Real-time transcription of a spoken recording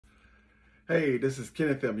Hey, this is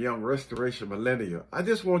Kenneth M, Young Restoration Millennial. I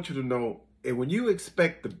just want you to know, and when you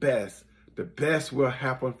expect the best will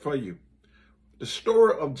happen for you. The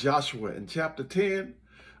story of Joshua in chapter 10,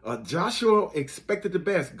 Joshua expected the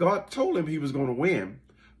best. God told him he was going to win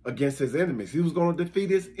against his enemies. He was going to defeat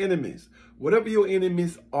his enemies. Whatever your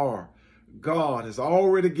enemies are, God has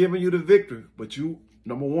already given you the victory, but you,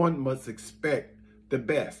 number one, must expect the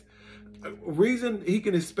best. Reason he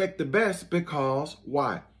can expect the best because,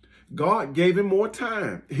 why? God gave him more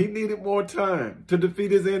time. He needed more time to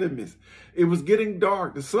defeat his enemies. It was getting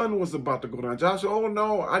dark. The sun was about to go down. Joshua, oh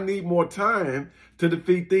no, I need more time to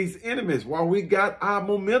defeat these enemies. While we got our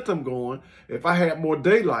momentum going, if I had more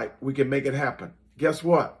daylight, we can make it happen. Guess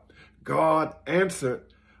what? God answered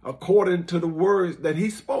according to the words that he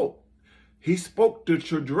spoke. He spoke the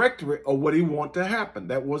trajectory of what he wanted to happen.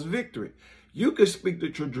 That was victory. You can speak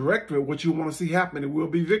the trajectory of what you want to see happen. It will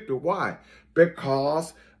be victory. Why?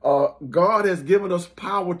 Because God has given us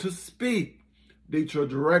power to speak the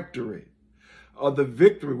trajectory of the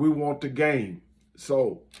victory we want to gain.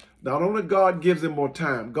 So not only God gives him more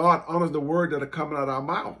time, God honors the word that are coming out of our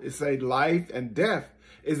mouth. It says life and death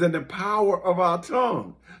is in the power of our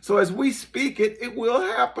tongue. So as we speak it, it will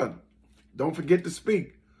happen. Don't forget to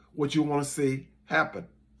speak what you want to see happen.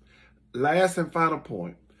 Last and final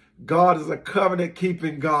point. God is a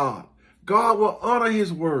covenant-keeping God. God will honor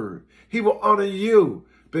his word. He will honor you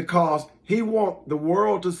because he wants the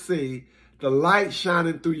world to see the light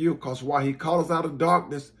shining through you. Because while he calls out of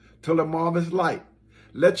darkness to the marvelous light,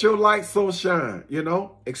 let your light so shine.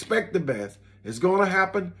 Expect the best. It's going to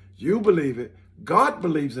happen. You believe it. God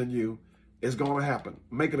believes in you. It's going to happen.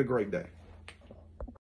 Make it a great day.